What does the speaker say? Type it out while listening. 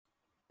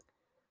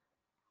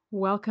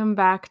Welcome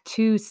back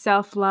to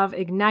Self Love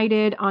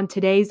Ignited. On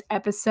today's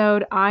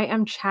episode, I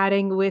am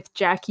chatting with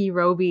Jackie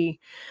Roby.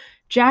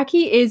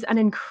 Jackie is an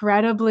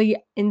incredibly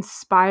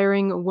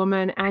inspiring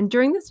woman, and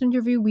during this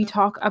interview, we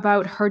talk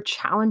about her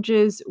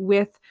challenges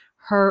with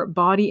her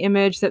body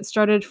image that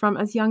started from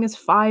as young as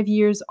 5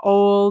 years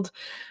old,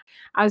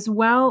 as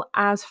well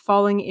as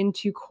falling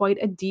into quite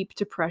a deep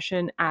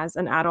depression as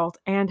an adult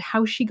and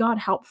how she got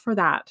help for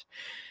that.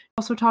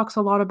 Also talks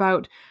a lot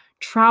about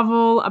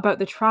travel, about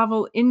the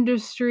travel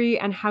industry,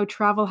 and how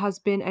travel has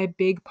been a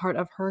big part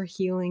of her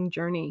healing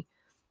journey.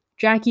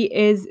 Jackie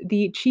is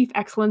the Chief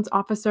Excellence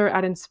Officer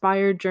at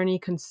Inspired Journey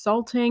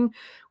Consulting,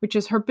 which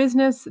is her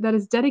business that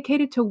is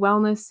dedicated to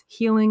wellness,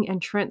 healing, and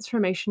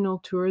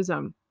transformational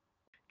tourism.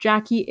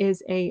 Jackie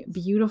is a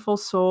beautiful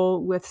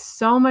soul with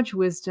so much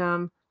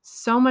wisdom,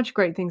 so much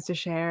great things to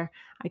share.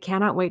 I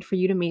cannot wait for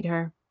you to meet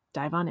her.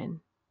 Dive on in.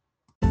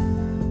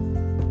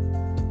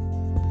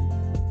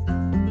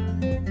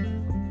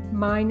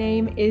 My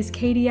name is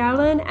Katie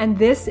Allen, and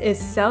this is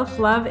Self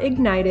Love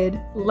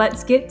Ignited.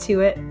 Let's get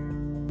to it.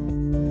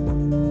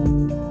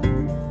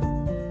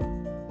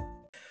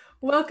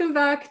 Welcome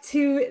back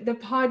to the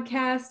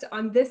podcast.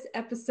 On this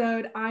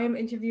episode, I am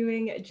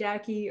interviewing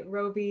Jackie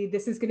Roby.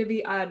 This is going to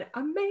be an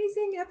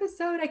amazing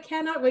episode. I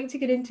cannot wait to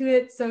get into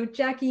it. So,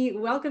 Jackie,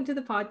 welcome to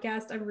the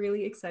podcast. I'm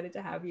really excited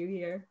to have you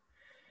here.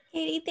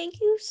 Katie,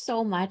 thank you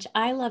so much.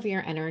 I love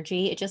your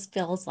energy. It just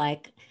feels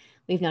like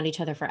we've known each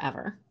other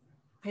forever.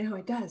 I know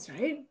it does,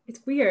 right? It's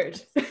weird.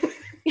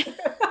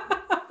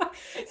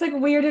 It's like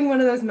weird in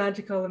one of those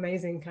magical,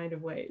 amazing kind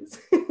of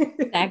ways.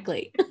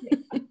 Exactly.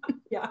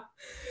 Yeah.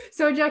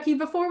 So Jackie,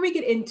 before we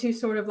get into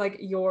sort of like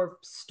your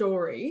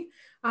story,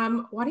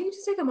 why don't you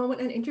just take a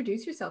moment and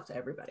introduce yourself to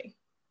everybody?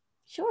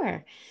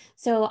 Sure.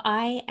 So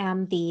I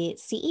am the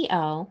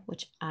CEO,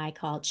 which I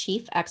call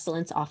Chief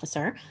Excellence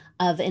Officer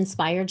of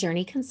Inspired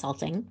Journey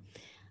Consulting.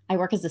 I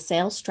work as a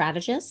sales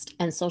strategist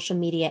and social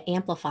media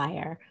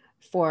amplifier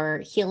for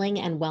healing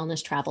and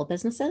wellness travel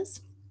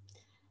businesses.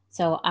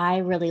 So I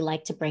really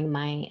like to bring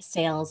my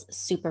sales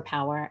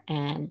superpower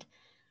and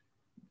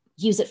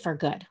use it for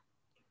good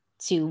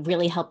to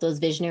really help those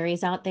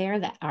visionaries out there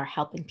that are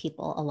helping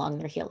people along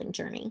their healing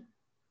journey.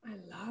 I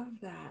love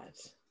that.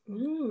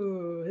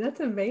 Ooh,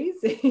 that's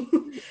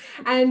amazing.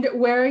 And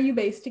where are you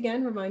based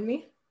again? Remind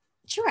me.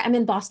 Sure. I'm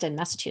in Boston,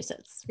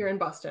 Massachusetts. You're in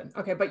Boston.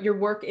 Okay, but your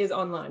work is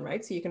online,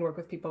 right? So you can work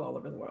with people all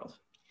over the world.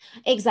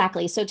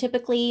 Exactly. So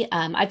typically,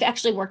 I've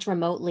actually worked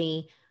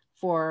remotely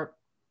for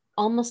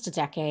almost a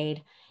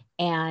decade,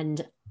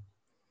 and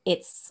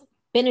it's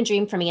been a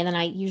dream for me. And then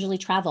I usually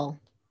travel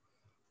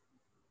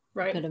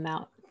right. a good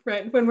amount.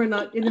 Right. When we're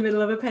not in the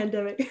middle of a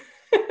pandemic.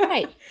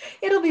 Right.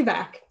 It'll be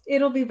back.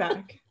 It'll be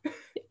back.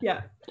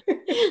 Yeah.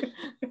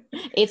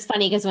 It's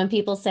funny because when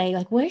people say,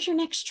 like, where's your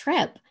next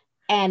trip?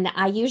 And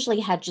I usually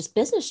had just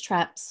business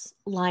trips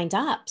lined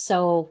up.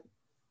 So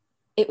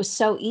it was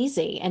so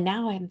easy. And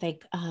now I'm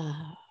like,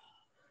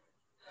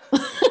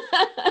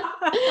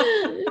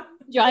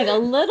 drawing a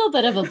little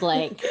bit of a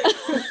blank.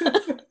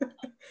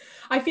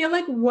 I feel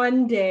like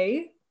one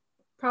day,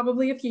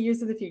 probably a few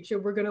years in the future,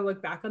 we're going to look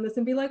back on this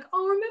and be like,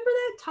 oh, remember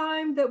that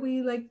time that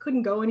we like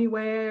couldn't go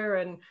anywhere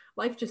and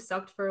life just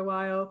sucked for a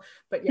while.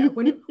 But yeah,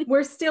 when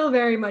we're still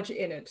very much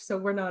in it. So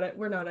we're not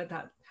at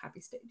that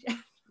happy stage yet.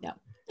 No.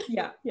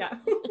 Yeah. Yeah.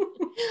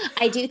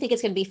 I do think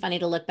it's going to be funny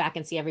to look back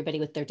and see everybody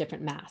with their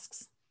different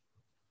masks.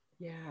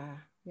 Yeah.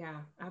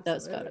 Yeah. Absolutely.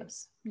 Those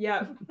photos.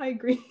 Yeah, I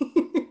agree.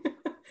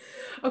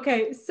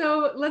 Okay,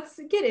 so let's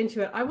get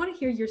into it. I want to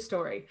hear your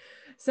story.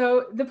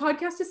 So the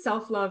podcast is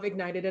Self Love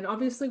Ignited, and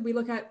obviously we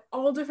look at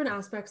all different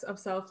aspects of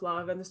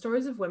self-love and the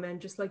stories of women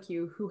just like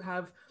you who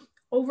have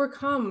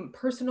overcome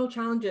personal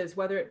challenges,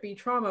 whether it be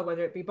trauma,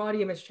 whether it be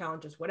body image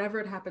challenges, whatever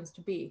it happens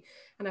to be,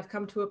 and have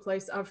come to a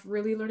place of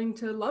really learning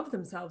to love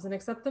themselves and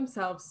accept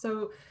themselves.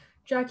 So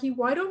Jackie,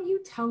 why don't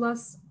you tell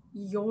us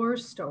your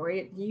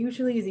story? It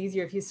usually is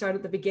easier if you start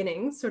at the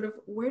beginning. Sort of,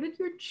 where did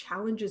your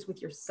challenges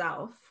with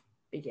yourself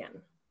begin?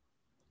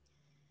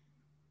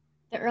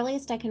 The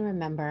earliest I can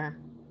remember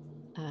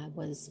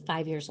was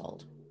 5 years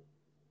old.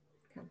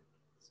 Okay.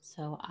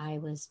 So I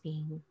was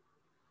being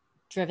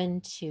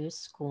driven to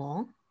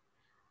school.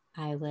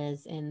 I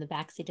was in the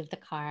backseat of the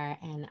car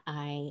and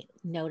I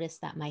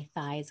noticed that my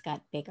thighs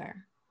got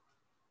bigger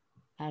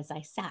as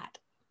I sat,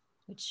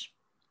 which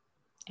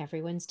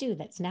everyone's do.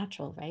 That's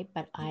natural, right?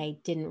 But I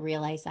didn't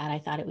realize that. I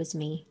thought it was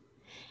me.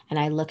 And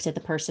I looked at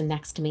the person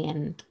next to me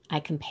and I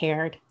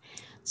compared.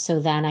 So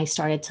then I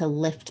started to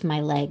lift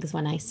my legs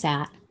when I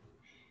sat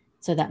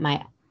so that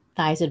my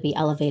thighs would be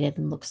elevated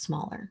and look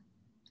smaller.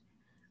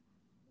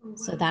 Oh, wow.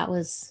 So that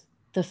was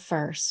the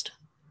first.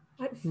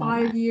 At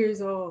 5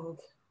 years old.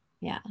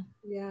 Yeah.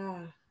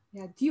 Yeah.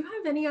 Yeah. Do you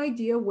have any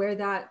idea where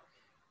that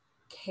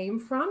came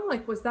from?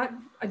 Like, was that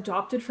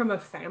adopted from a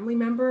family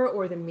member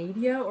or the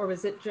media, or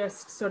was it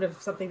just sort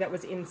of something that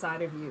was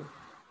inside of you?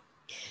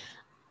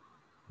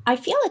 I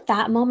feel at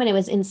that moment it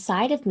was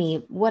inside of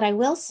me. What I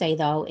will say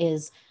though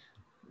is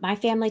my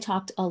family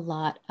talked a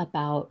lot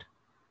about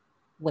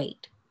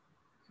weight.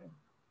 Okay.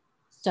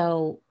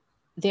 So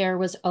there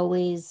was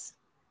always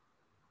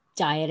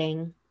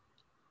dieting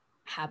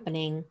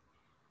happening.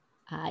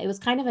 It was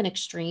kind of an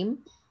extreme,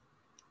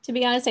 to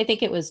be honest. I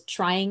think it was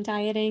trying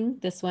dieting.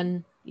 This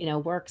one,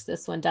 works.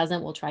 This one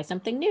doesn't. We'll try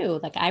something new.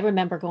 Like I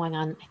remember going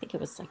on, I think it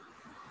was like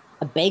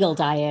a bagel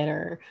diet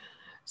or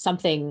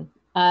something.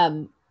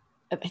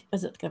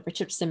 Was it like a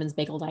Richard Simmons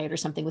bagel diet or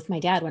something with my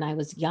dad when I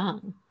was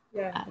young?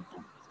 Yeah.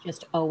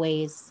 Just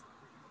always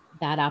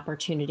that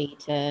opportunity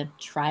to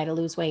try to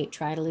lose weight,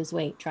 try to lose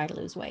weight, try to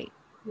lose weight.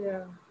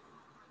 Yeah.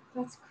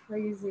 That's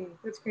crazy.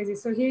 That's crazy.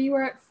 So here you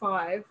are at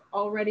 5,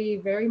 already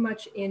very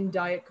much in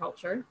diet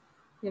culture,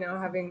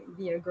 having,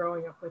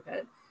 growing up with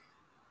it.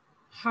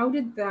 How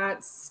did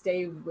that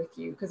stay with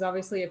you? Because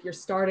obviously if you're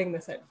starting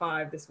this at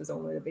 5, this was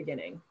only the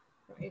beginning,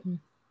 right? Mm-hmm.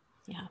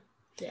 Yeah.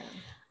 Yeah.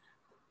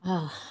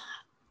 Oh,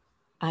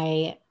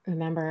 I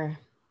remember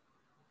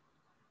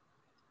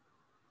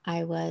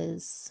I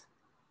was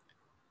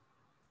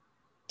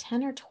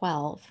 10 or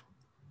 12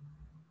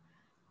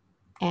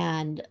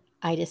 and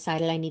I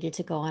decided I needed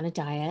to go on a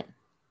diet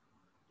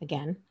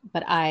again,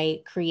 but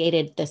I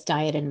created this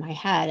diet in my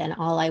head and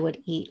all I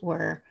would eat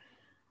were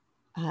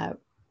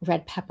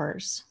red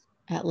peppers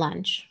at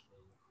lunch.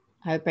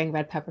 I would bring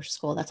red peppers to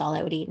school. That's all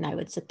I would eat. And I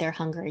would sit there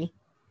hungry.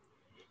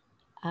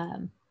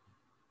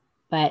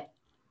 But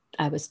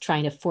I was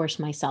trying to force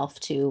myself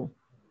to,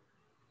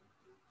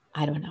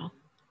 I don't know,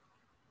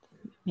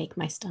 make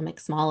my stomach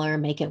smaller,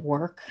 make it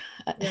work.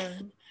 Yeah.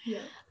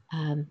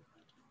 Yeah.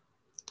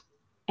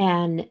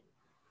 And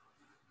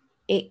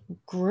it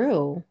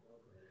grew,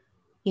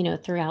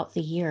 throughout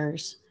the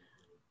years.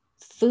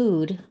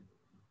 Food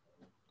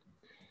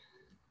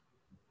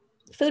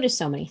is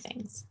so many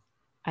things.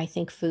 I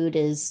think food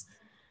it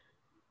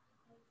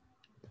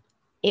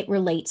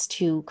relates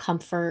to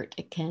comfort.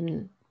 It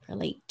can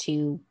relate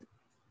to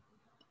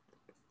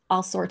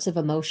all sorts of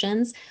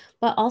emotions,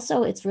 but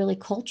also it's really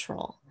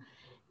cultural.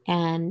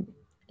 And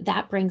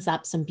that brings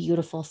up some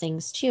beautiful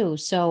things too.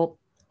 So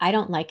I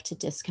don't like to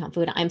discount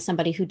food. I'm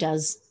somebody who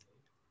does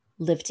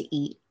live to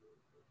eat,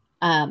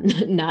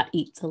 not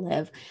eat to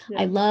live.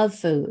 Yeah. I love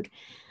food.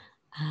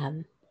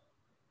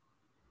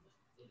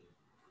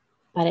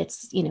 But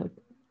it's,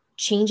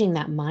 changing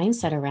that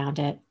mindset around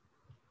it.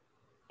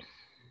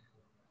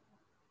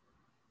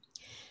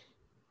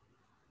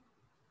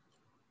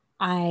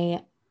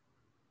 I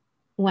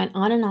went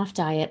on and off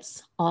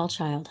diets all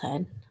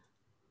childhood.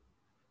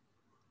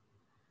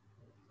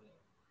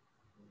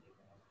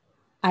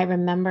 I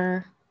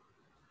remember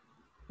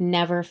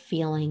never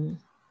feeling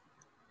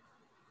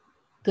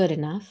good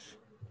enough,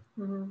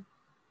 Mm-hmm.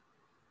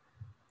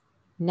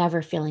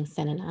 never feeling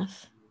thin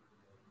enough.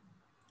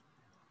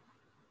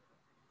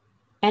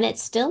 And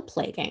it's still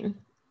plaguing.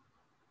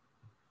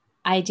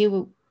 I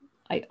do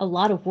a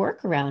lot of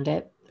work around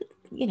it.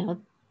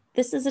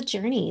 This is a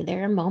journey.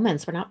 There are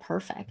moments we're not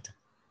perfect.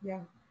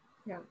 Yeah.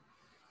 Yeah.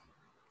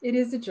 It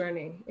is a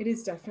journey. It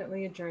is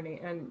definitely a journey.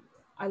 And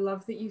I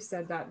love that you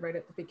said that right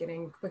at the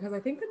beginning, because I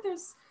think that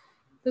there's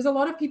a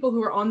lot of people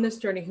who are on this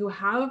journey who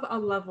have a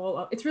level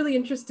of, it's really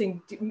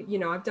interesting.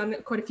 I've done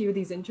quite a few of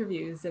these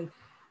interviews, and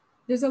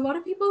there's a lot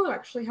of people who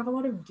actually have a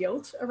lot of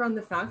guilt around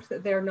the fact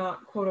that they're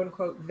not quote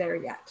unquote there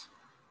yet,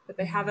 that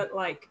they haven't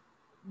like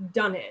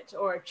done it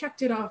or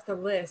checked it off the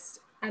list.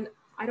 And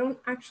I don't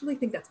actually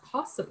think that's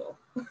possible.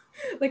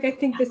 Like, I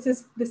think this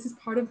is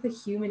part of the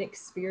human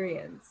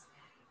experience.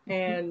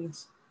 And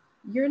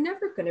you're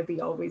never going to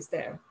be always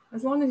there.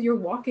 As long as you're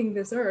walking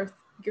this earth,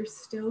 you're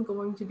still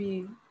going to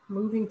be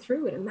moving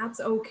through it, and that's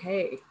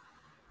okay.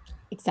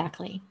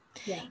 Exactly.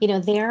 Yeah.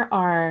 There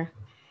are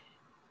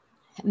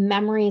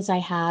memories I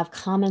have,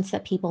 comments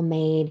that people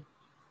made.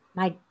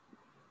 My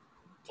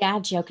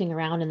dad joking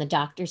around in the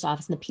doctor's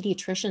office, in the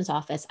pediatrician's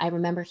office, I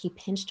remember he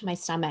pinched my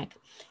stomach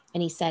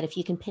and he said, if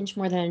you can pinch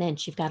more than an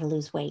inch, you've got to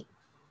lose weight.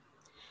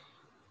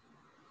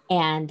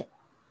 And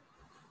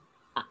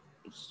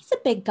he's a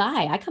big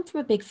guy. I come from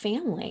a big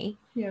family.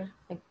 Yeah.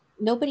 Like,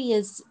 nobody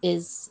has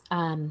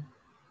been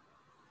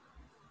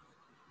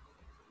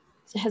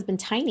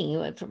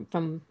tiny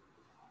from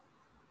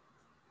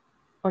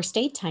or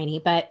stayed tiny,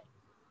 but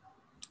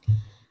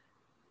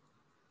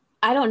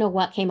I don't know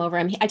what came over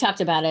him. I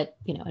talked about it,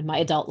 in my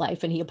adult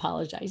life, and he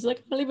apologized. He's like,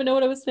 I don't even know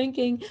what I was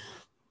thinking,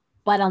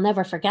 but I'll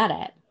never forget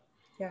it.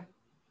 Yeah.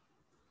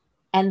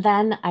 And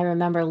then I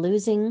remember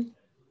losing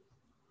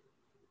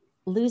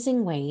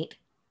weight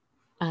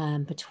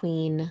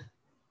between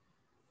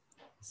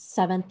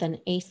 7th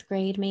and 8th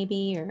grade,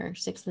 maybe, or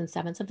 6th and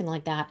 7th, something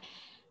like that.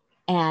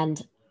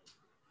 And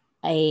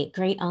a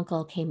great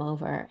uncle came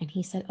over and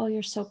he said, oh,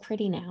 you're so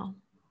pretty now.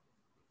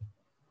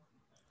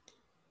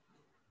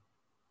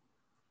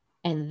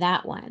 And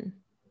that one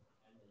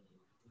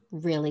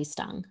really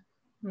stung.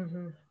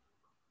 Mm-hmm.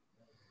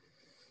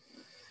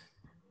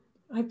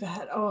 I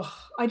bet. Oh,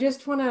 I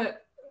just want to,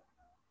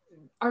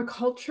 our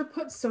culture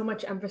puts so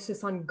much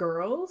emphasis on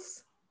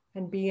girls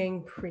and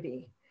being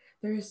pretty.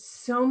 There's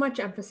so much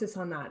emphasis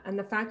on that. And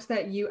the fact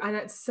that and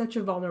it's such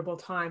a vulnerable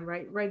time,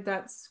 right? Right.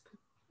 That's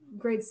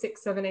grade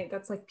 6, 7, 8,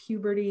 that's like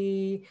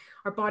puberty.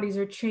 Our bodies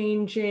are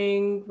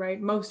changing, right?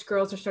 Most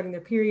girls are starting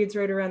their periods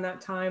right around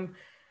that time.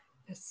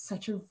 It's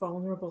such a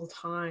vulnerable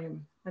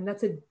time. And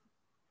that's a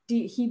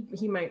deep,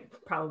 he might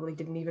probably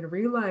didn't even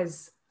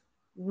realize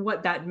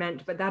what that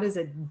meant, but that is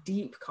a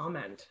deep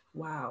comment.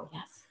 Wow.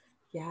 Yes.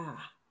 Yeah.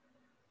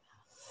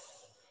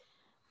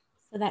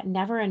 So that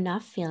never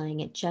enough feeling,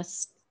 it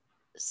just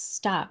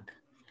stuck.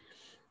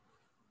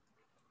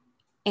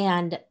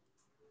 And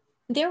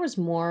there was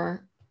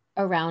more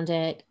around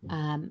it.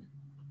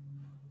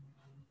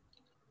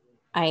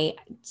 I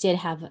did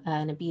have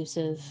an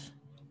abusive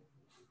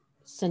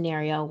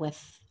scenario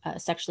with a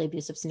sexually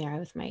abusive scenario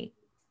with my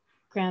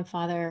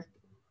grandfather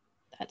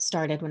that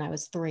started when I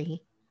was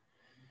 3.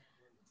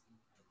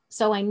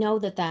 So I know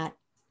that that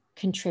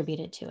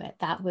contributed to it.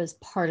 That was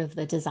part of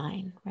the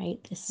design, right?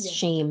 This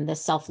shame,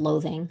 this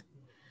self-loathing.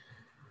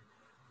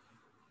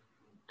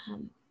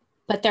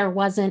 But there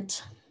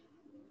wasn't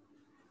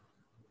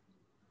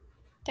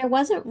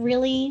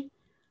really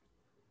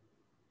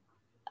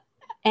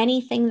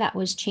anything that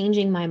was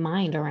changing my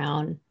mind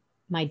around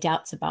my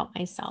doubts about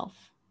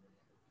myself.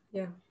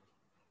 Yeah.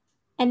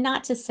 And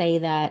not to say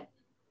that,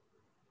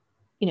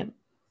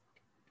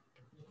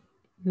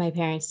 my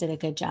parents did a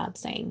good job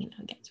saying,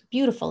 kids are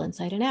beautiful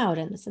inside and out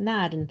and this and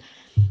that and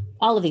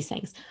all of these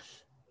things.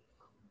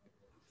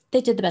 They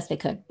did the best they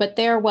could, but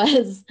there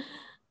was,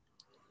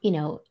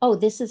 oh,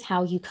 this is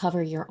how you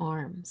cover your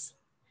arms,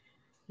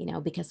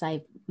 because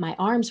my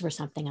arms were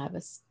something I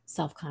was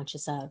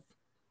self-conscious of.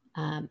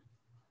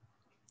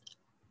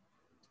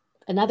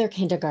 Another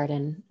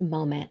kindergarten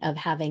moment of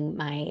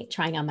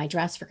trying on my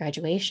dress for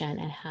graduation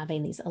and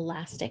having these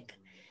elastic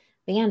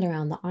band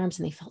around the arms,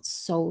 and they felt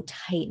so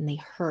tight and they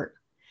hurt.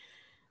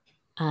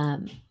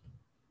 And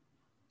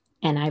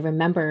I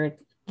remember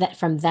that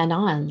from then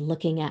on,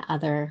 looking at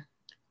other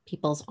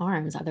people's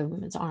arms, other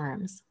women's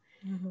arms,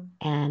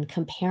 and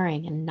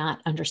comparing and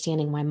not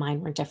understanding why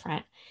mine were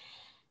different.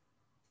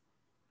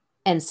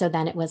 And so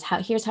then it was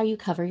here's how you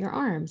cover your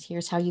arms.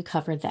 Here's how you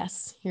cover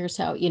this. Here's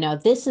how,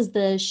 this is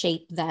the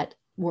shape that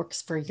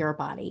works for your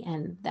body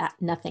and that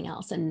nothing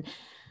else. And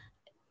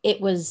it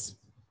was,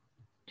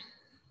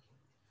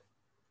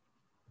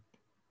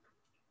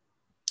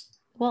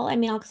 well, I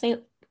mean, I'll say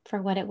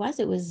for what it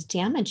was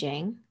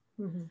damaging.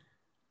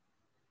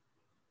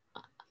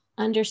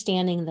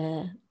 Understanding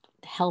the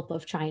help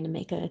of trying to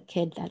make a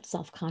kid that's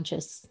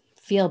self-conscious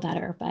feel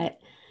better, but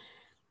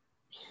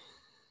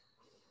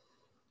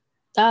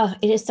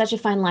it is such a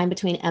fine line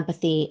between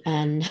empathy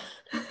and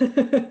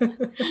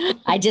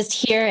I just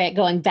hear it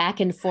going back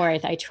and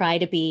forth. I try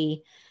to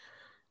be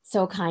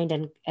so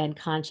kind and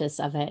conscious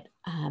of it.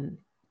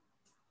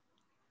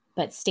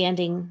 But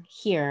standing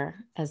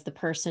here as the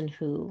person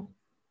who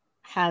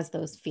has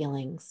those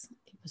feelings,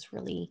 it was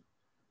really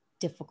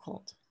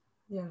difficult.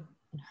 Yeah.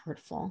 And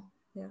hurtful.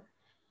 Yeah.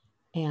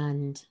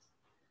 And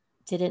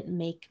didn't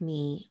make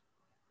me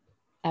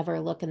ever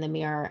look in the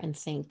mirror and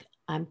think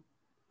I'm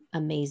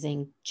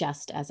amazing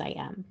just as I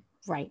am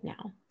right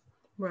now.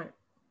 Right.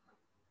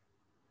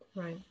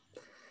 Right.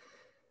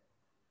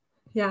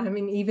 Yeah. I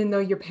mean, even though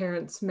your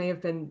parents may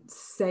have been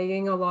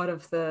saying a lot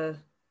of the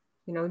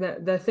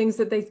things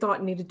that they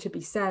thought needed to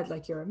be said,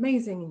 like you're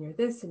amazing and you're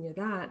this and you're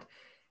that,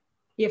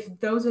 if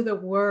those are the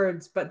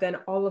words, but then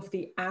all of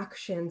the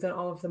actions and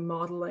all of the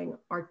modeling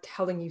are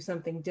telling you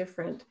something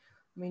different.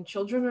 I mean,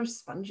 children are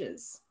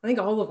sponges. I think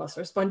all of us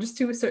are sponges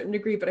to a certain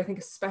degree, but I think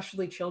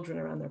especially children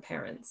around their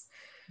parents.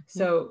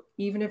 So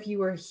even if you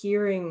were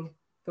hearing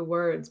the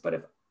words, but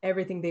if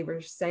everything they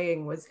were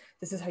saying was,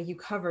 this is how you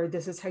cover,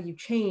 this is how you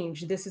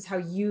change, this is how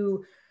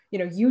you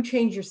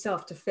change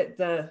yourself to fit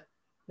the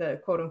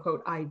quote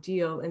unquote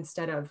ideal,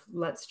 instead of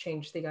let's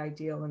change the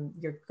ideal and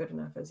you're good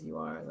enough as you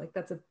are. Like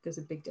there's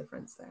a big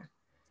difference there.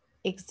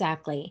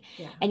 Exactly.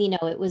 Yeah. And,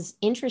 it was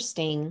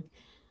interesting,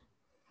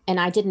 and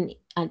I didn't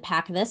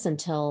unpack this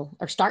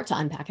start to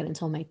unpack it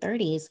until my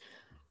 30s,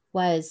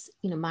 was,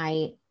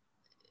 my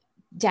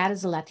dad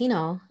is a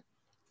Latino,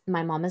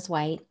 my mom is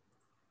white.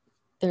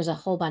 There's a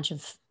whole bunch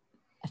of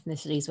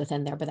ethnicities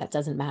within there, but that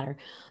doesn't matter.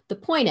 The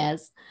point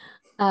is,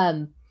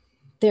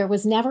 there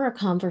was never a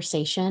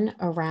conversation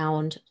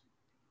around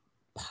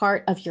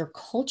part of your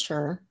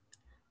culture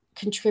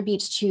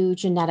contributes to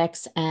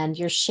genetics and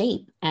your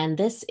shape. And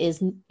this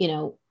is,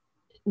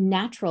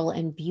 natural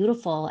and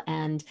beautiful.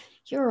 And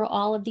here are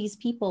all of these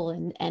people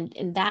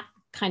and that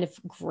kind of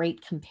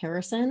great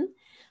comparison,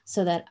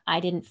 so that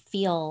I didn't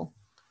feel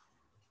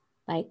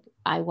like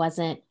I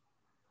wasn't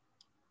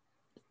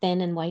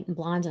thin and white and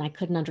blonde and I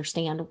couldn't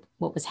understand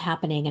what was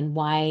happening and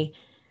why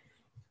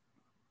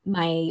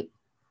my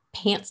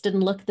pants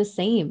didn't look the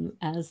same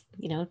as,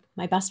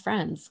 my best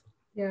friends.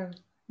 Yeah.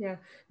 Yeah.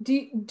 Do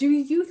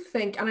you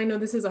think, and I know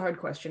this is a hard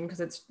question because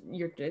it's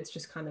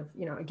just kind of,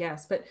 a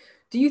guess, but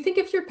do you think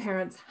if your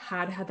parents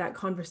had that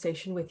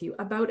conversation with you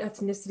about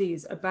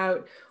ethnicities,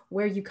 about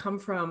where you come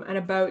from, and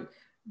about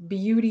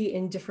beauty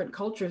in different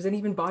cultures and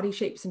even body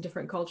shapes in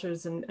different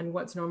cultures and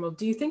what's normal,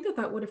 do you think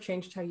that would have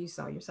changed how you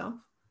saw yourself?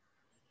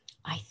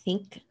 I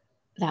think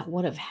that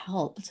would have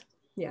helped.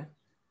 Yeah.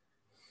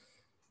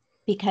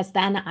 because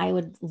then I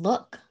would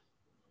look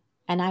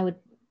and I would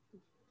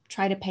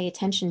try to pay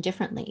attention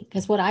differently.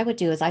 Because what I would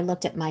do is I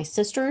looked at my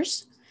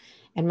sisters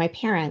and my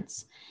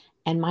parents,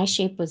 and my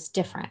shape was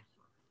different.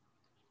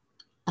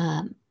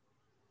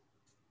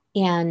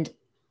 And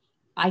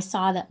I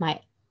saw that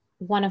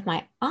one of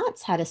my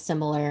aunts had a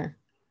similar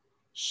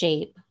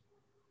shape,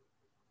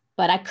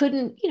 but I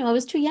couldn't, I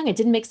was too young. It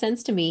didn't make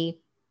sense to me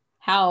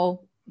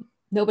how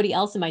nobody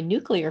else in my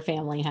nuclear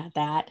family had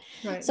that.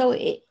 Right. So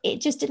it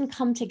just didn't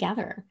come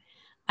together.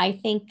 I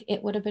think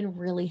it would have been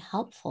really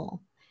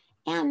helpful,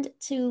 and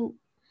to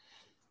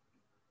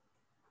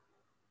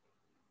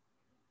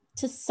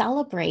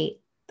celebrate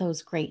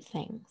those great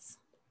things.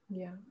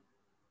 Yeah.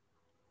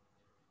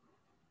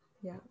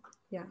 Yeah.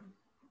 Yeah.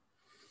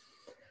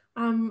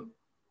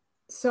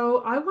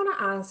 So I want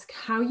to ask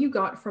how you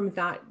got from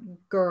that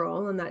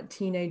girl and that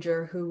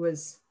teenager who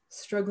was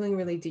struggling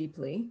really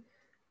deeply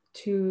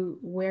to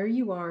where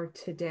you are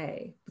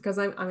today. Because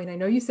I mean, I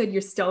know you said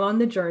you're still on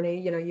the journey,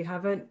 you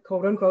haven't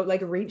quote unquote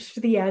like reached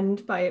the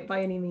end by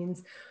any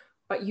means,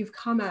 but you've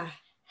come a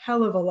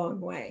hell of a long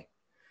way.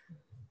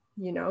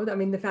 I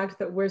mean, the fact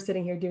that we're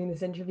sitting here doing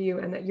this interview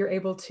and that you're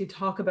able to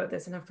talk about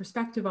this and have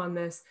perspective on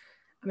this,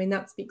 I mean,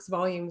 that speaks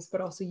volumes,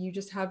 but also you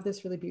just have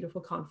this really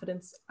beautiful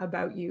confidence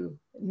about you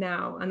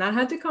now. And that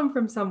had to come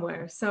from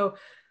somewhere. So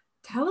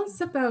tell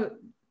us about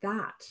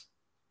that.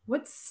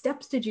 What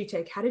steps did you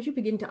take? How did you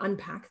begin to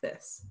unpack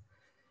this?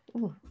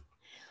 Ooh.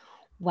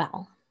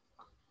 Well,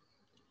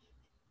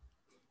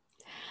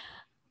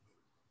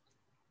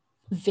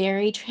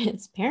 very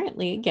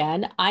transparently,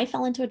 again, I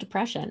fell into a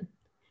depression.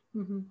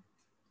 Mm-hmm.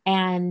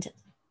 And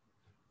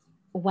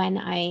when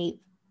I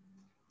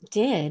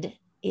did,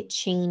 it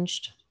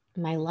changed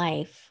my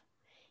life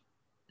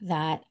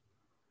that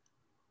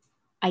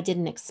I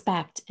didn't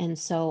expect. And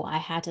so I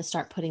had to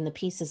start putting the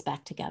pieces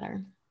back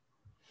together.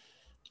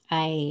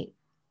 I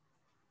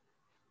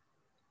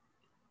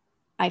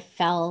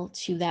fell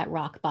to that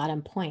rock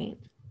bottom point.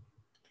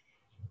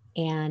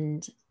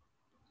 And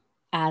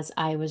as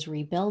I was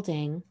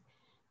rebuilding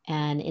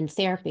and in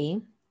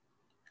therapy,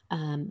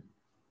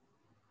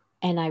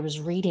 and I was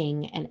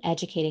reading and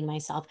educating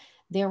myself,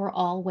 there were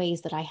all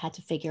ways that I had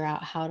to figure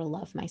out how to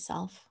love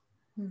myself,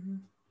 mm-hmm.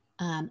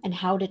 And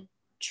how to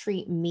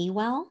treat me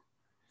well.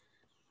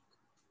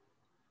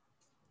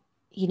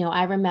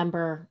 I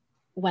remember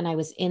when I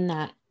was in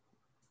that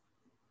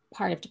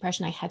part of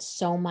depression, I had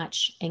so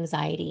much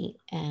anxiety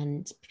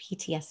and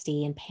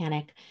PTSD and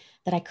panic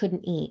that I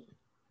couldn't eat.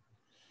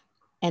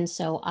 And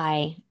so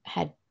I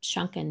had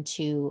shrunken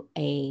to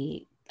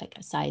a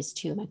size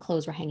 2. My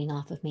clothes were hanging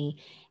off of me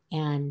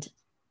and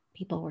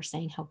people were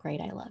saying how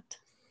great I looked.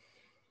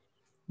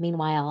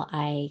 Meanwhile,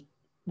 I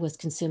was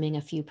consuming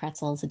a few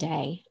pretzels a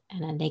day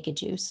and a naked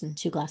juice and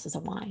 2 glasses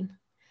of wine.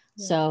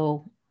 Yeah.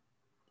 So,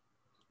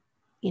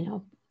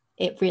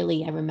 it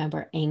really, I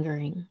remember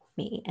angering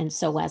me. And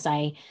so as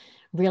I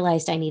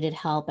realized I needed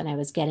help and I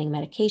was getting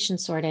medication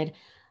sorted,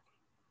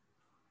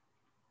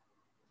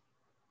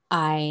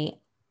 all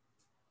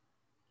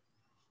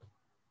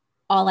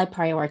I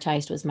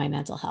prioritized was my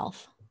mental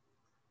health.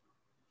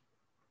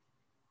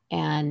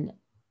 And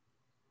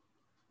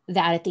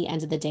that at the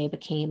end of the day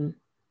became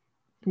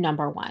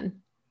number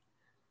one.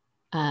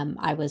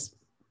 I was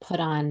put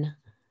on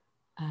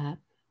an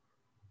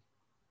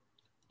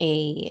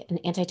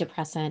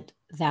antidepressant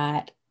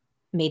that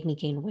made me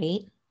gain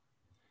weight.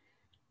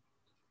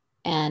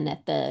 And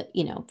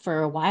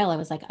for a while I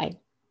was like, I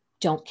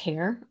don't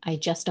care. I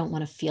just don't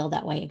want to feel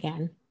that way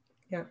again.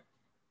 Yeah.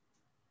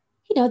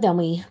 Then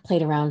we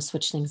played around,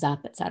 switched things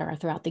up, et cetera,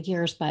 throughout the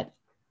years, but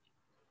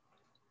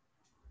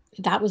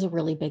that was a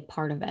really big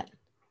part of it.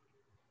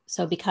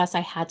 So because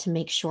I had to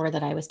make sure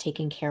that I was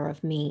taking care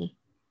of me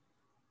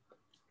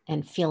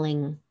and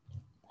feeling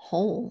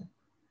whole,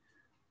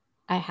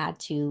 I had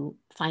to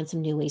find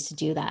some new ways to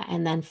do that.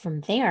 And then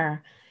from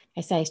there,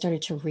 I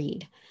started to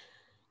read.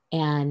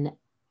 And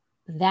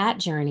that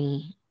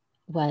journey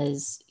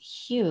was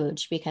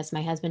huge because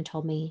my husband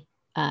told me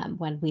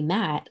when we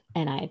met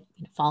and I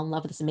fall in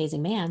love with this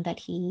amazing man that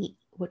he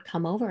would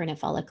come over and it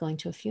felt like going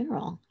to a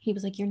funeral. He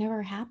was like, "You're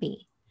never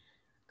happy."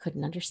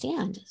 Couldn't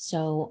understand.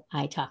 So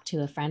I talked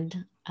to a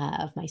friend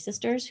of my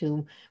sister's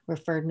who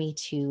referred me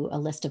to a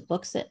list of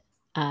books that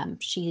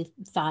she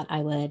thought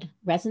I would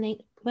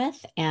resonate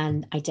with,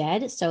 and I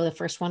did. So the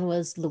first one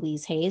was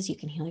Louise Hay's You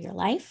Can Heal Your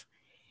Life.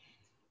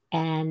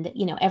 And,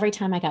 every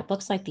time I got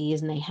books like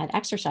these and they had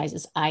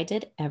exercises, I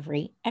did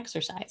every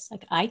exercise.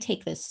 Like, I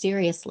take this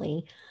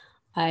seriously.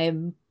 I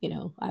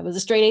was a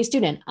straight A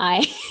student.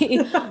 I'm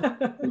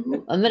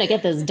going to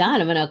get this done.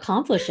 I'm going to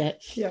accomplish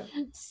it. Yeah.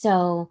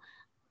 So,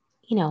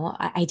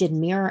 I did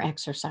mirror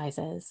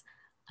exercises.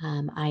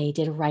 I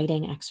did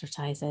writing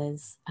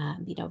exercises,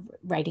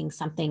 writing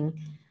something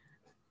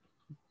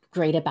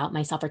great about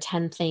myself or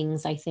 10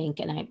 things, I think,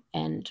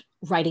 and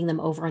writing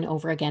them over and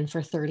over again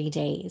for 30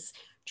 days,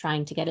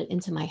 trying to get it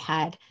into my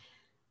head.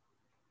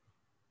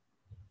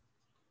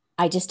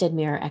 I just did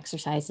mirror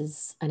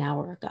exercises an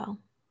hour ago.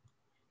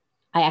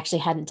 I actually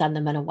hadn't done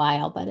them in a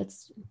while, but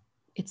it's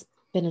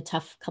been a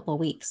tough couple of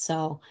weeks.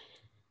 So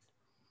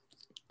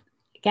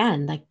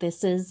again, like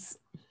this is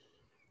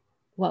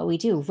what we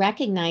do,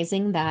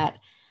 recognizing that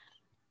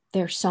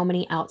there's so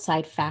many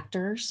outside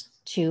factors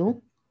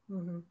too.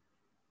 Mm-hmm.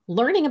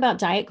 Learning about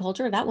diet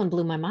culture, that one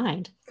blew my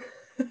mind.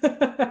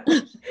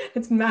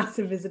 It's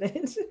massive, isn't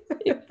it?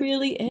 It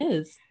really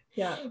is.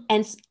 Yeah.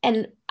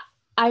 And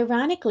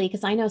ironically,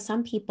 because I know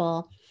some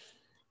people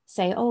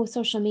say, oh,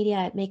 social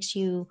media, it makes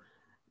you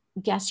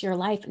guess your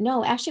life.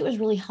 No, actually, it was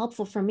really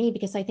helpful for me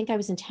because I think I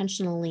was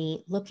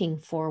intentionally looking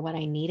for what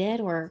I needed,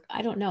 or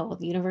I don't know,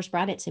 the universe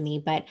brought it to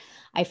me. But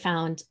I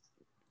found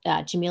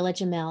Jamila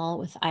Jamil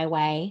with I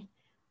Weigh,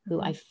 who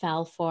I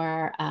fell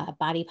for,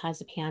 Body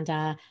Positive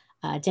Panda,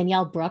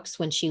 Danielle Brooks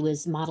when she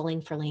was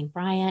modeling for Lane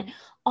Bryant,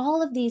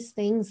 all of these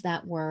things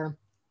that were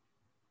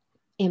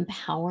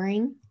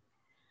empowering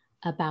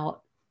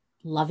about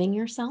loving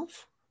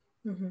yourself.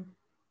 Mm-hmm.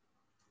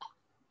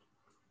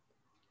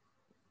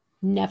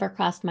 Never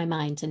crossed my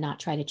mind to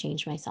not try to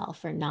change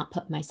myself or not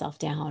put myself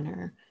down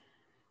or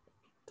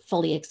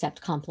fully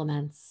accept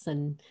compliments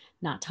and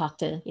not talk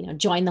to,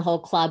 join the whole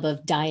club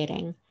of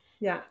dieting.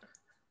 Yeah.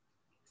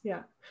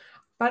 Yeah.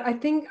 But I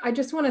think I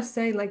just want to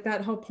say, like,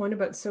 that whole point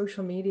about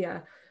social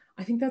media,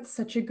 I think that's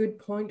such a good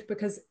point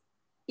because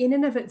in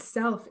and of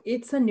itself,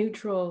 it's a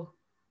neutral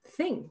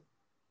thing,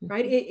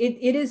 right? Mm-hmm.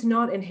 It is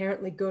not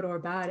inherently good or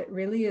bad. It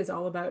really is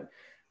all about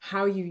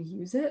how you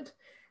use it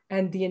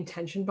and the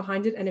intention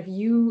behind it. And if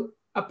you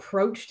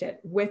approached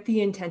it with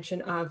the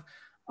intention of,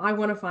 I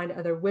want to find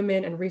other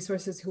women and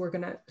resources who are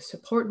going to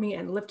support me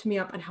and lift me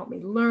up and help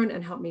me learn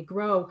and help me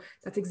grow,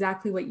 that's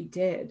exactly what you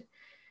did.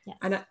 Yes.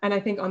 And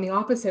I think on the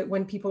opposite,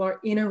 when people are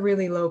in a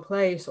really low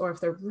place, or if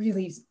they're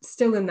really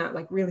still in that,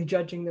 like really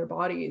judging their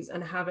bodies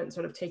and haven't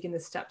sort of taken the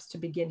steps to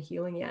begin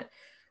healing yet,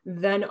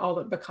 then all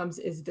it becomes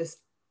is this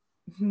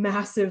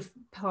massive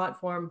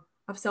platform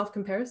of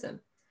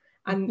self-comparison.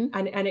 And,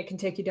 Mm-hmm. and it can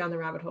take you down the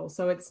rabbit hole.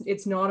 So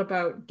it's not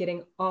about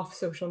getting off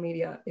social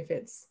media if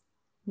it's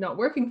not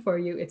working for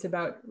you. It's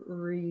about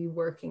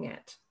reworking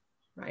it,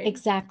 right?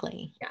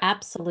 Exactly. Yeah.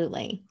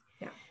 Absolutely.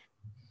 Yeah.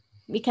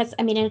 Because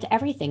I mean, it's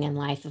everything in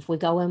life. If we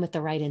go in with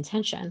the right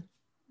intention,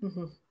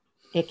 Mm-hmm.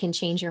 it can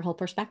change your whole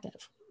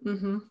perspective.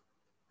 Mm-hmm.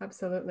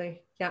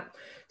 Absolutely. Yeah.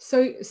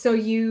 So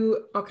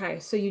you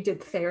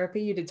did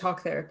therapy, you did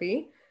talk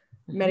therapy,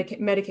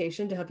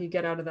 medication to help you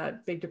get out of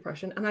that big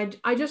depression. And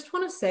I just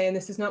want to say, and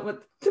this is not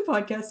what the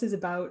podcast is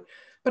about,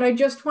 but I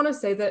just want to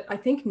say that I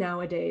think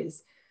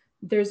nowadays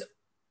there's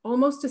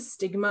almost a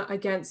stigma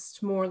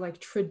against more like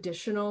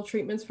traditional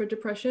treatments for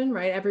depression,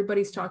 right?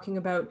 Everybody's talking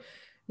about,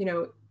 you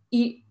know,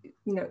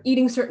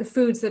 eating certain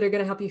foods that are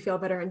going to help you feel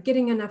better and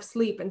getting enough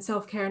sleep and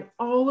self-care, and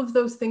all of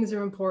those things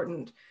are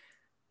important.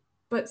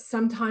 But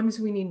sometimes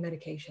we need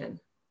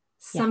medication.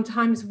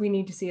 Sometimes we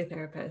need to see a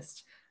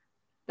therapist.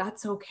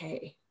 That's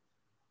okay.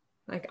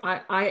 Like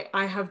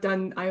I have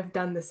done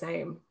the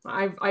same.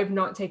 I've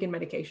not taken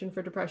medication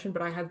for depression,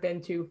 but I have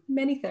been to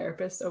many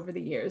therapists over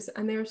the years,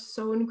 and they're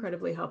so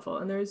incredibly helpful,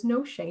 and there is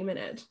no shame in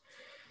it.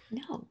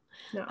 No,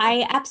 No.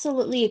 I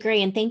absolutely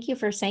agree. And thank you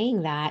for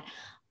saying that.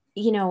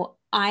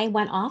 I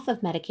went off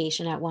of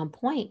medication at one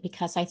point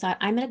because I thought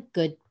I'm in a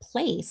good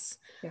place.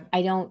 Yeah.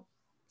 I don't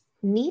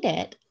need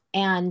it.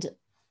 And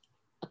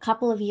a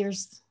couple of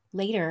years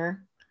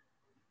later,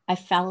 I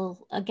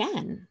fell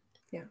again.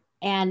 Yeah.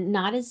 And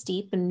not as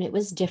deep, and it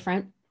was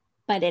different,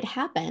 but it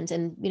happened.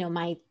 And,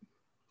 my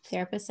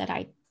therapist said,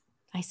 I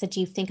said, do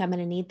you think I'm going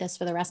to need this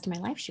for the rest of my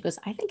life? She goes,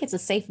 I think it's a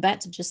safe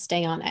bet to just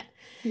stay on it.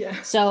 Yeah.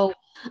 So,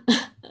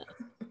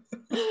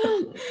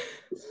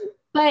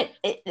 but,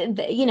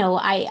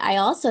 I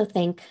also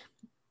think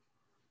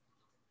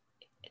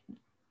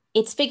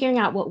it's figuring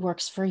out what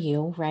works for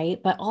you,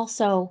 right? But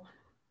also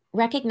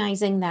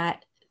recognizing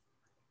that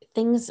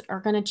things are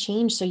going to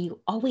change. So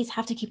you always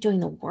have to keep doing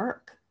the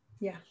work.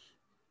 Yeah.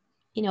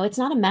 It's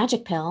not a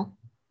magic pill.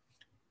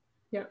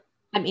 Yeah.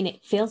 I mean,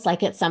 it feels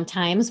like it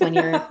sometimes when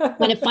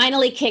when it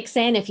finally kicks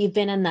in, if you've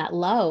been in that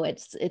low,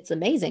 it's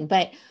amazing.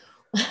 But,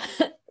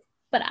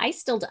 but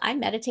I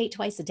meditate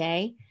twice a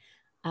day.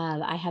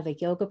 I have a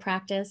yoga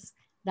practice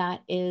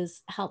that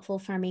is helpful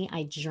for me.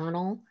 I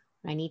journal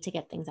when I need to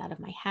get things out of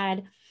my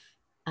head.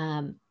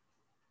 I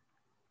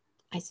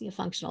see a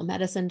functional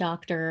medicine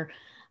doctor.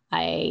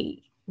 I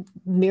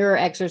mirror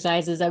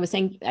exercises. I was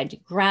saying I do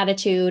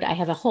gratitude. I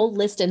have a whole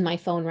list in my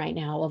phone right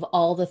now of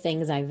all the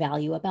things I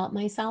value about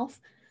myself.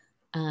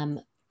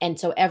 And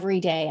so every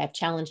day I've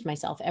challenged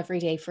myself every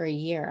day for a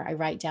year. I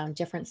write down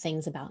different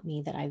things about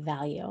me that I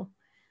value.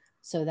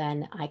 So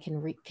then I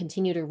can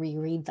continue to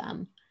reread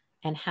them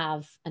and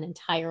have an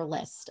entire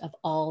list of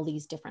all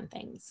these different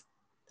things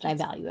that I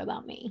value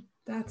about me.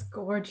 That's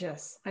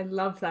gorgeous. I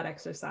love that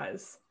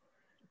exercise.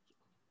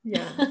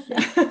 Yeah.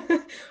 Yeah.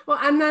 Well,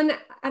 and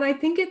I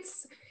think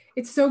it's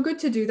so good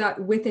to do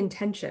that with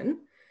intention,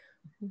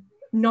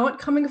 not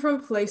coming from a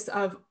place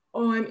of,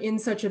 oh, I'm in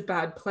such a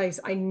bad place,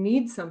 I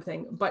need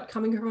something, but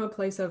coming from a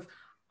place of,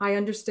 I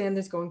understand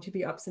there's going to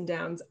be ups and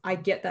downs. I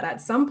get that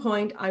at some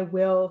point I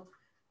will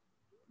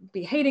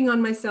be hating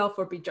on myself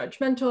or be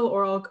judgmental,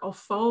 or I'll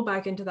fall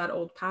back into that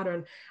old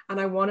pattern. And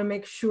I want to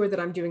make sure that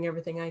I'm doing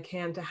everything I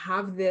can to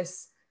have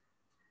this.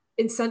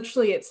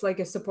 Essentially, it's like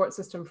a support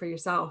system for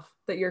yourself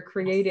that you're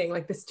creating,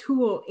 like this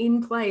tool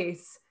in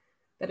place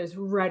that is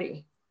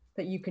ready,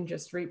 that you can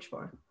just reach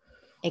for.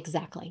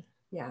 Exactly.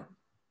 Yeah.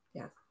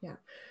 Yeah. Yeah.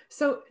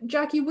 So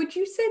Jackie, would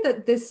you say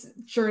that this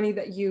journey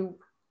that you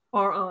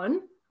are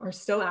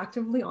still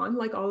actively on,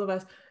 like all of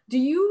us, do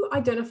you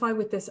identify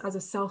with this as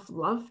a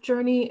self-love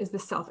journey? Is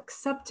this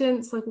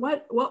self-acceptance? Like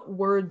what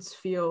words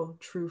feel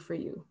true for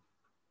you?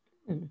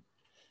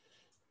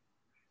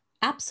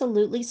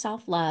 Absolutely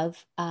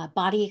self-love.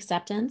 Body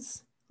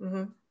acceptance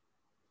Mm-hmm.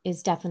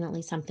 is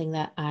definitely something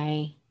that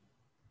I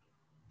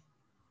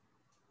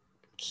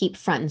keep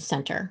front and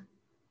center.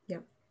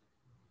 Yep.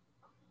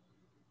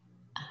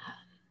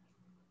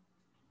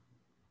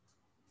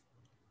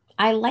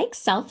 I like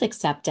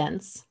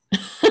self-acceptance.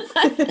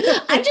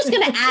 I'm just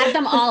going to add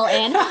them all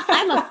in.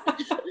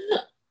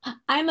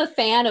 I'm a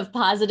fan of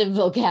positive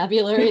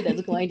vocabulary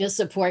that's going to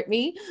support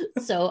me.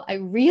 So I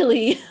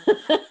really,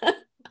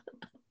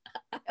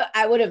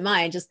 I wouldn't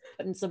mind just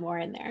putting some more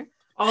in there.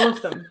 All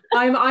of them.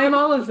 I'm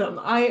all of them.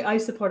 I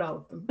support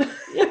all of them.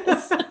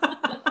 Yes.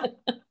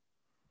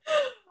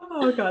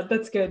 Oh God,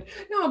 that's good.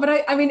 No,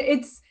 but I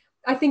mean,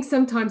 I think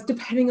sometimes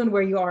depending on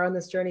where you are on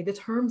this journey, the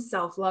term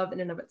self-love in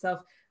and of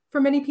itself, for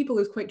many people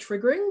is quite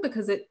triggering,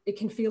 because it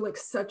can feel like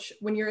such,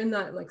 when you're in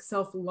that like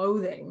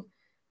self-loathing,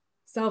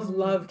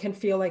 self-love can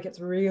feel like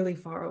it's really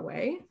far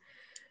away.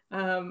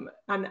 And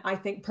I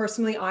think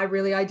personally, I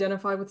really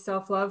identify with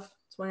self-love.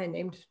 That's why I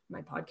named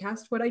my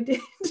podcast what I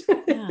did.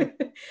 Yeah.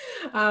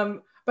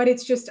 But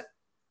it's just,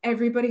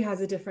 everybody has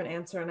a different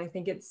answer. And I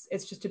think it's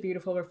just a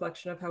beautiful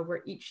reflection of how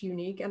we're each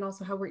unique, and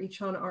also how we're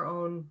each on our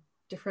own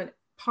different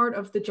part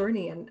of the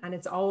journey. And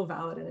it's all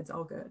valid and it's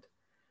all good.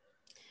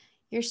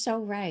 You're so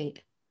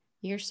right.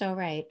 You're so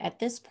right. At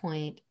this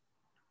point,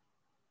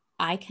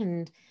 I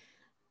can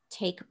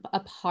take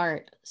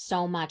apart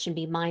so much and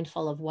be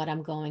mindful of what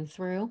I'm going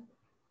through.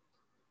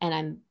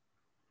 And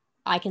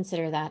I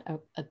consider that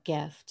a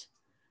gift.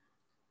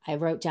 I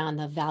wrote down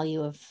the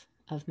value of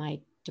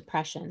my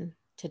depression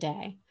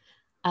today,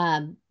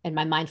 and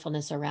my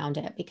mindfulness around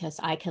it, because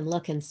I can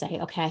look and say,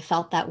 okay, I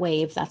felt that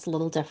wave. That's a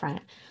little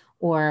different.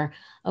 Or,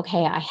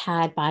 okay, I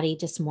had body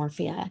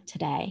dysmorphia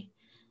today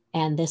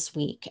and this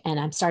week, and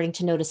I'm starting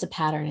to notice a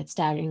pattern. It's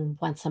starting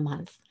once a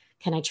month.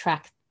 Can I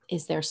track?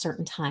 Is there a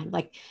certain time?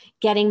 Like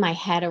getting my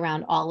head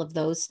around all of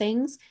those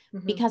things,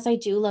 because I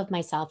do love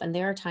myself. And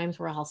there are times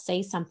where I'll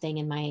say something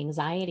in my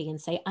anxiety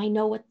and say, I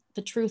know what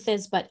the truth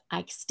is, but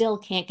I still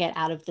can't get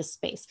out of this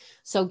space.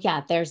 So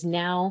yeah, there's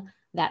now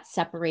that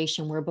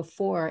separation where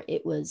before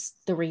it was,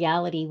 the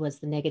reality was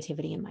the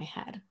negativity in my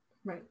head.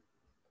 Right.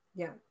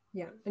 Yeah.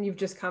 Yeah. And you've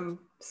just come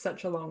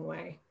such a long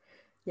way.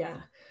 Yeah.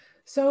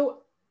 So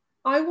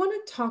I want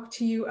to talk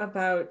to you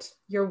about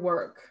your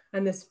work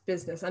and this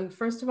business. And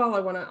first of all, I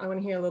want to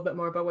hear a little bit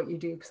more about what you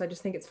do, because I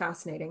just think it's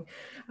fascinating.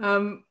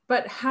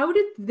 But how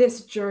did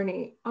this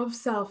journey of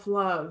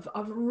self-love,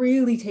 of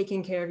really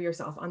taking care of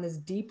yourself on this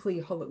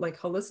deeply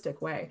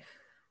holistic way,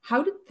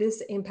 how did this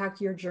impact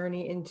your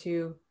journey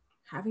into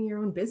having your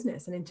own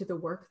business and into the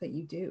work that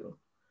you do?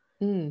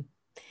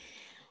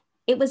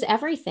 It was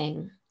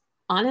everything.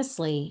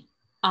 Honestly,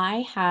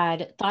 I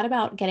had thought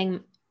about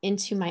getting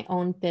into my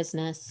own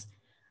business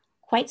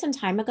quite some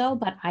time ago,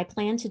 but I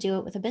planned to do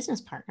it with a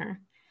business partner,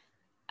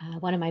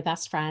 one of my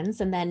best friends.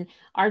 And then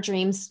our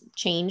dreams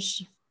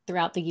changed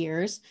throughout the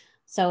years.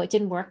 So it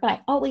didn't work, but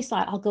I always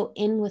thought I'll go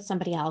in with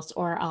somebody else,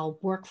 or I'll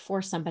work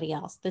for somebody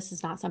else. This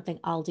is not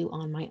something I'll do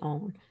on my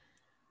own.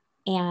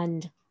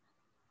 And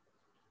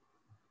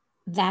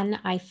then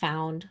I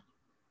found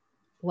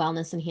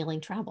wellness and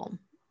healing travel.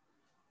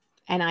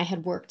 And I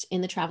had worked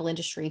in the travel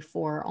industry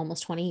for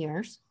almost 20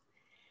 years.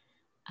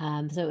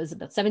 So it was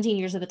about 17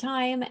 years at the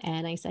time.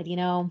 And I said,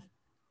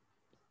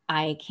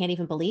 I can't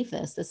even believe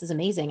this. This is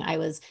amazing. I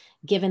was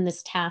given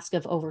this task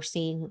of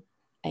overseeing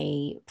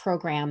a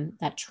program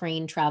that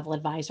trained travel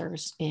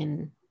advisors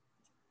in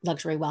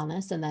luxury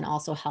wellness, and then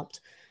also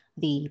helped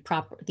the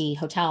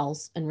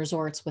hotels and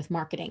resorts with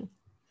marketing.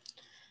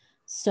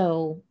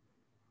 So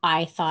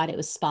I thought it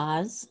was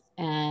spas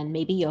and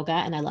maybe yoga,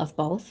 and I love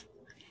both.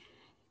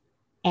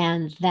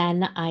 And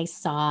then I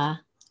saw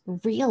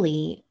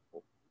really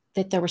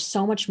that there was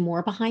so much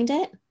more behind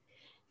it,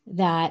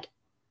 that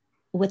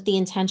with the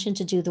intention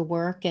to do the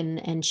work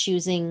and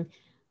choosing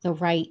the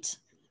right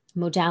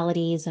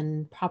modalities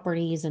and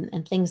properties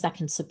and things that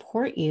can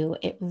support you,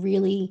 it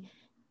really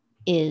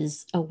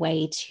is a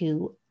way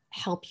to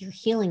help your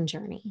healing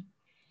journey.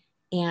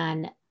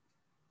 And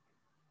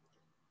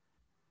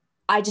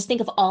I just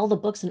think of all the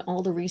books and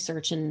all the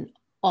research and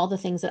all the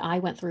things that I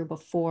went through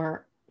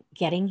before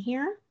getting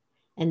here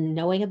and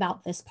knowing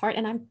about this part.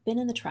 And I've been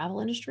in the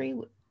travel industry.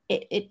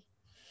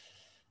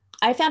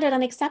 I found it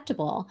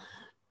unacceptable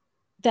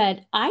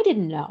that I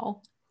didn't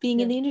know being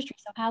in the industry.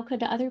 So how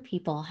could other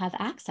people have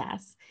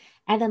access?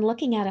 And then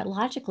looking at it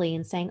logically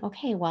and saying,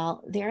 okay,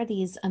 well, there are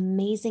these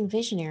amazing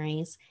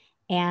visionaries,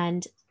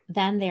 and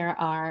then there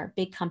are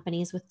big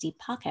companies with deep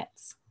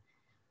pockets.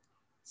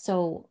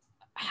 So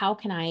how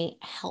can I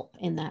help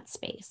in that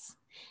space?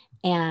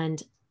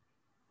 And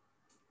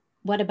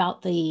what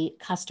about the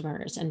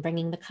customers and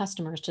bringing the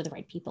customers to the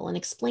right people and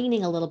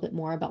explaining a little bit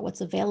more about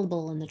what's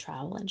available in the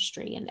travel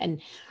industry,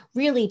 and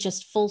really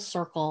just full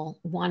circle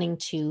wanting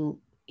to,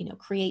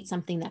 create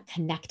something that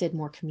connected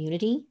more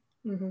community.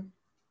 Mm-hmm.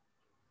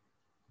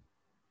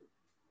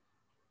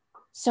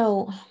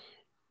 So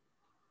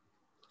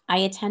I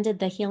attended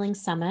the Healing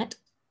Summit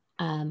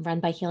run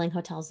by Healing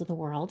Hotels of the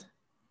World.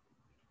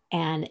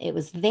 And it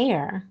was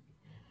there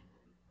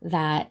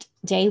that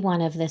day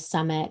one of this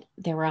summit,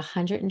 there were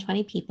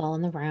 120 people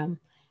in the room,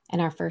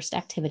 and our first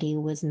activity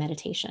was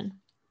meditation.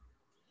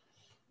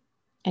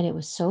 And it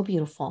was so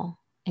beautiful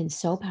and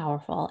so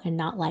powerful, and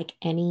not like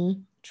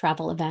any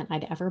travel event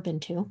I'd ever been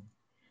to,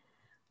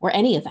 or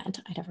any event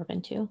I'd ever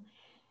been to.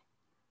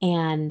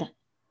 And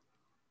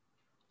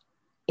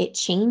it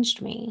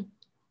changed me.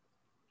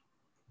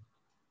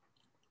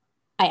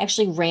 I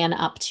actually ran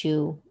up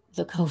to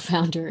the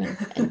co-founder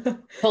and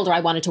told her I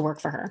wanted to work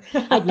for her.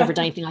 I'd never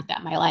done anything like that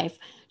in my life.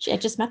 I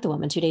just met the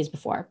woman 2 days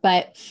before,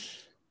 but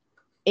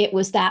it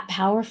was that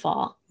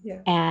powerful.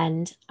 Yeah.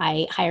 And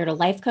I hired a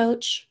life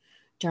coach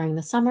during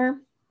the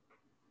summer,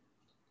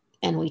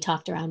 and we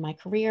talked around my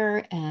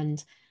career,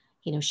 and,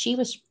 she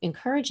was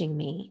encouraging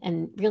me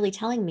and really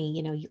telling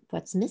me,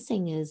 what's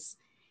missing is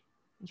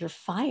your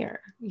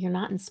fire. You're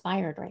not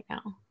inspired right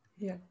now.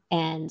 Yeah.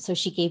 And so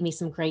she gave me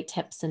some great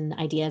tips and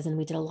ideas, and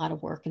we did a lot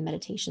of work and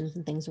meditations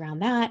and things around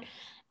that.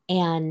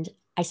 And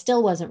I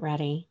still wasn't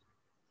ready.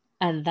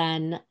 And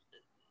then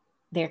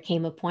there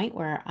came a point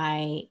where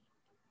I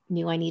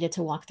knew I needed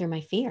to walk through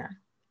my fear.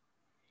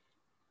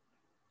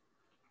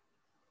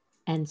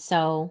 And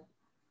so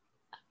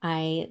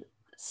I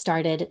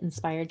started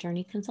Inspired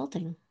Journey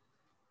Consulting.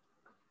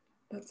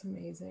 That's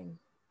amazing.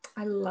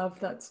 I love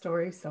that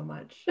story so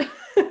much.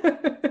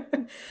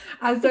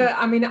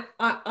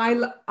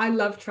 I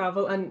love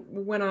travel. And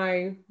when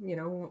I,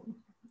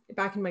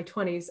 back in my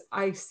 20s,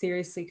 I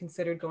seriously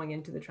considered going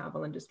into the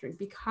travel industry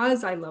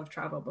because I love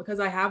travel, because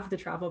I have the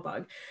travel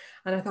bug.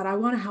 And I thought, I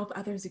want to help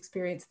others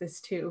experience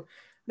this too.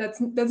 That's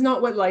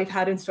not what life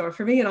had in store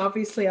for me. And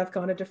obviously I've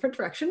gone a different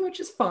direction, which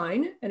is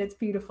fine. And it's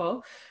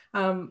beautiful.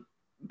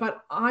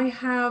 But I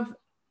have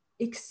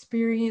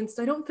experienced,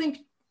 I don't think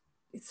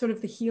it's sort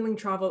of the healing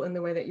travel in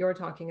the way that you're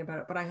talking about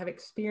it, but I have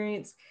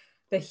experienced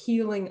the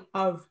healing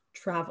of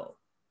travel,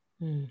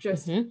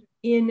 just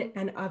in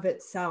and of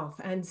itself.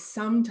 And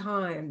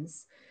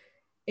sometimes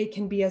it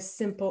can be as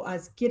simple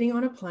as getting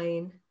on a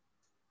plane,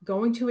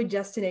 going to a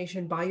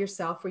destination by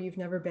yourself where you've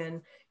never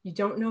been, you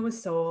don't know a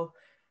soul,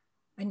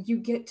 and you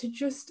get to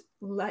just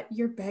let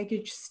your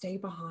baggage stay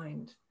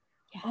behind.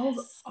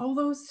 Yes. All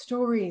those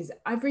stories,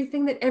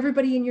 everything that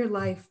everybody in your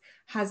life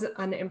has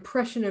an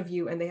impression of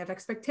you, and they have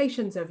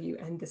expectations of you,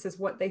 and this is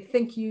what they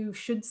think you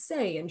should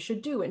say and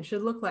should do and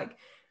should look like.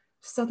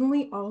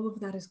 Suddenly all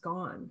of that is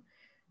gone.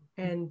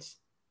 And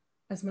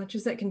as much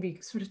as that can be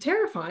sort of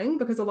terrifying,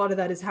 because a lot of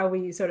that is how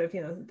we sort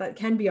of, that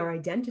can be our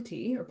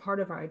identity or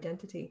part of our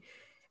identity,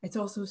 it's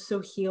also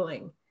so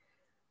healing.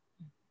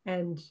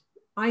 And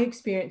I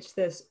experienced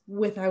this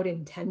without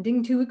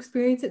intending to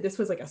experience it. This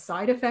was like a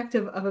side effect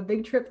of a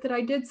big trip that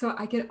I did. So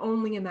I can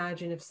only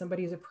imagine if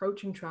somebody is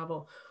approaching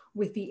travel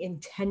with the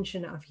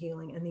intention of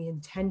healing and the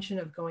intention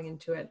of going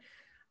into it.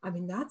 I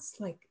mean, that's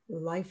like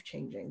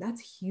life-changing. That's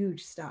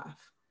huge stuff.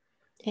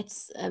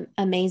 It's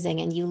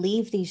amazing. And you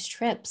leave these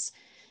trips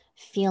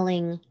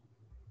feeling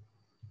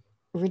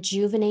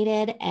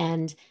rejuvenated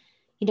and,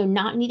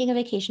 not needing a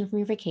vacation from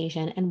your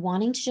vacation and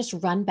wanting to just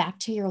run back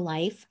to your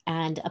life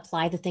and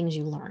apply the things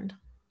you learned.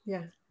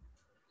 Yeah.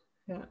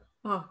 Yeah.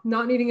 Oh,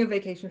 not needing a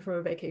vacation from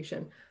a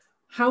vacation.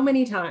 How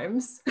many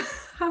times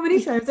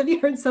have you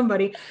heard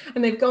somebody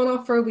and they've gone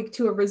off for a week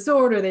to a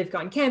resort, or they've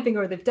gone camping,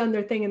 or they've done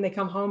their thing, and they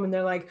come home and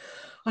they're like,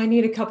 I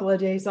need a couple of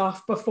days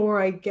off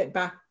before I get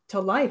back to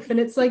life. And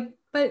it's like,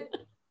 but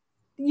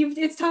you've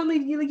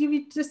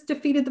just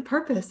defeated the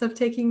purpose of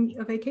taking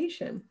a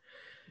vacation.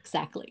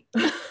 Exactly.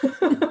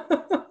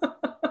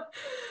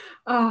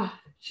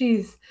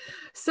 Geez.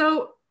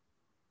 So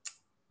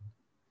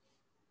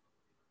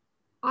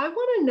I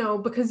want to know,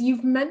 because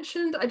you've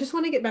mentioned, I just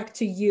want to get back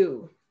to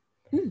you.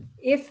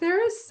 If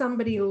there is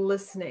somebody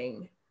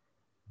listening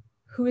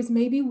who is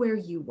maybe where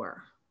you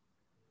were,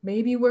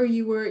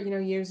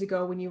 years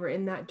ago when you were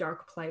in that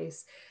dark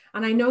place.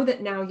 And I know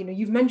that now,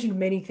 you've mentioned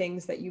many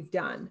things that you've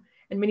done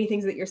and many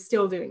things that you're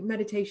still doing,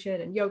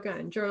 meditation and yoga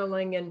and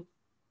journaling and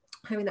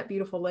having that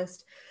beautiful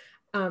list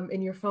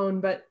in your phone.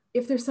 But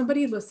if there's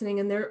somebody listening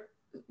and they're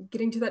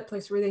getting to that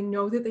place where they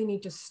know that they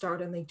need to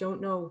start and they don't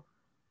know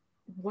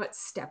what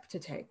step to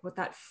take, what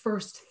that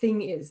first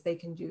thing is they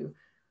can do,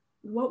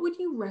 what would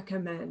you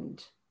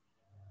recommend?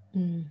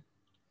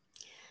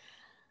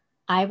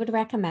 I would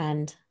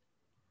recommend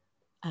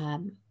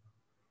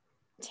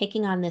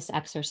taking on this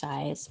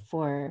exercise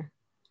for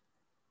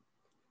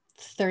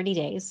 30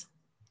 days.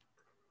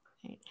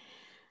 Right?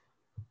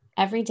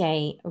 Every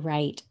day,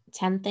 write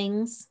 10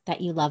 things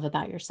that you love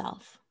about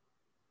yourself.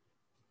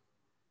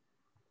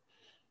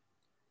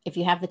 If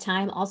you have the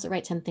time, also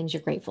write 10 things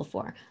you're grateful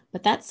for.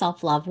 But that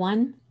self-love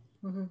one,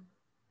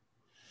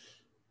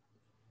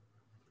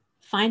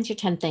 find your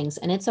 10 things.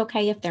 And it's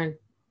okay if they're,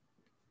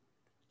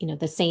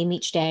 the same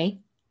each day.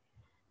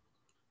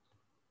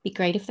 Be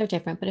great if they're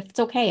different, but if it's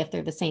okay if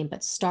they're the same,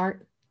 but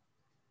start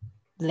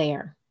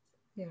there.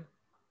 Yeah.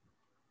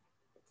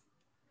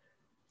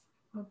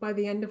 Well, by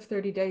the end of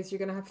 30 days, you're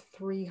going to have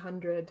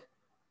 300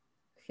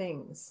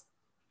 things.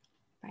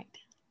 Right.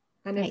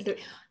 And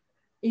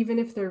even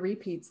if they're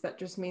repeats, that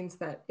just means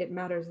that it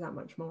matters that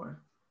much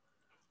more.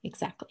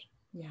 Exactly.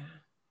 Yeah.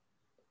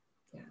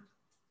 Yeah.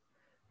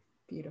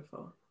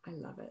 Beautiful. I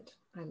love it.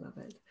 I love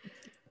it.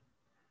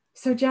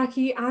 So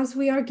Jackie, as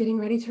we are getting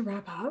ready to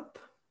wrap up,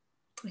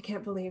 I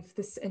can't believe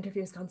this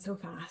interview has gone so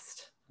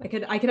fast. I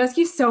could ask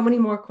you so many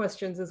more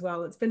questions as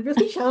well. It's been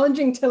really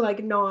challenging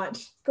to not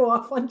go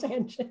off on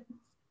tangents.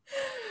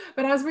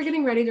 But as we're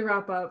getting ready to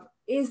wrap up,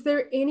 is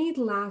there any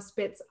last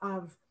bits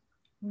of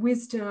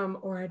wisdom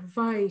or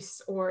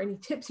advice or any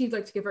tips you'd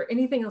like to give or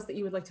anything else that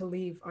you would like to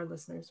leave our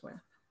listeners with?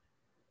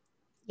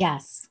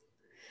 Yes,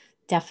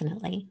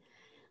 definitely.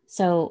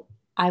 So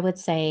I would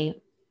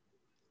say,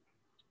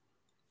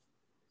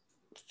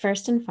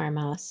 first and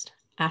foremost,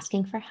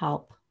 asking for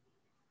help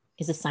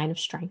is a sign of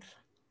strength.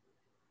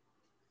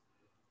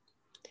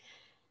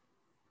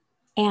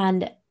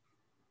 And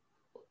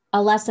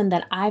a lesson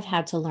that I've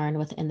had to learn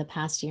within the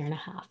past year and a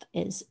half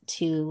is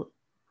to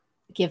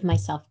give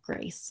myself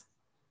grace.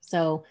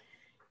 So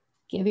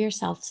give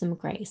yourself some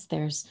grace.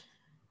 There's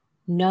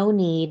no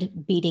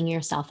need beating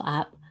yourself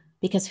up,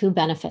 because who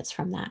benefits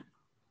from that?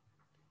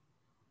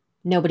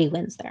 Nobody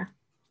wins there.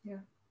 Yeah.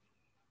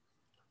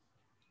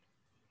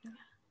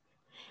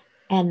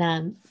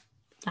 And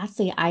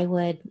lastly, I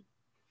would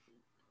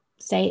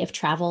say, if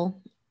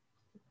travel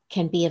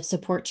can be of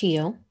support to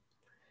you,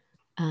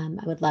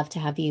 I would love to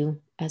have you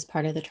as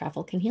part of the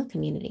Travel Can Heal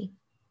community.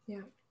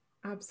 Yeah,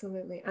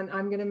 absolutely. And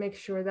I'm going to make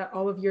sure that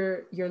all of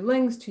your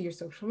links to your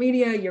social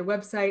media, your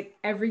website,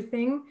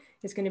 everything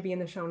is going to be in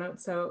the show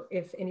notes. So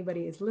if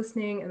anybody is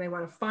listening and they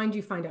want to find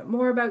you, find out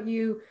more about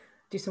you,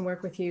 do some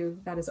work with you,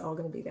 that is all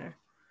going to be there.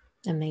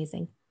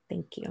 Amazing.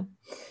 Thank you.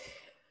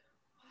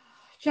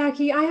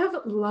 Jackie, I have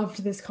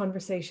loved this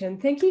conversation.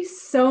 Thank you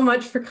so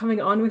much for coming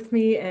on with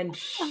me and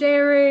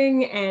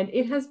sharing. And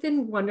it has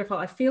been wonderful.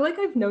 I feel like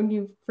I've known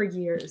you for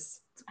years.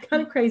 It's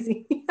kind of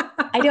crazy.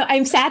 I know.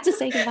 I'm sad to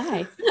say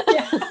goodbye.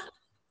 Yeah.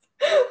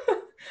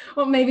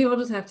 Well, maybe we'll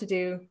just have to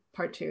do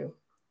part 2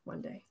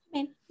 one day.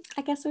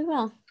 I guess we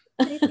will.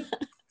 Maybe.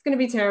 It's going to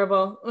be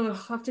terrible. Ugh, I'll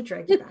have to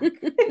drag you back.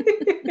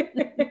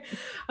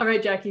 All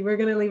right, Jackie, we're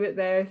going to leave it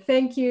there.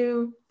 Thank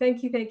you.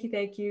 Thank you. Thank you.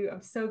 Thank you.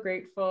 I'm so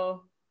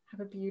grateful. Have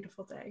a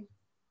beautiful day.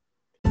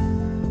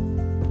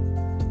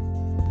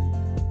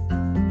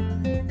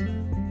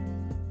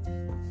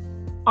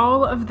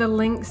 All of the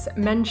links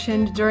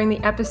mentioned during the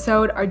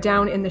episode are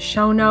down in the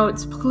show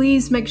notes.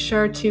 Please make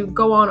sure to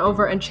go on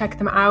over and check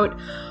them out.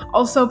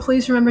 Also,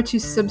 please remember to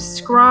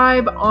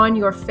subscribe on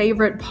your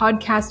favorite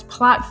podcast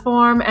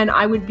platform, and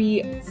I would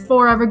be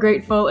forever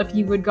grateful if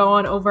you would go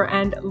on over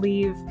and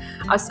leave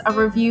us a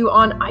review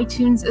on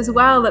iTunes as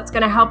well. That's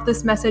going to help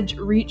this message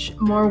reach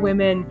more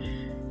women.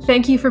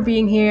 Thank you for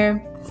being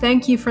here.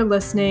 Thank you for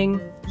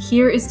listening.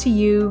 Here is to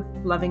you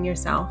loving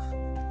yourself.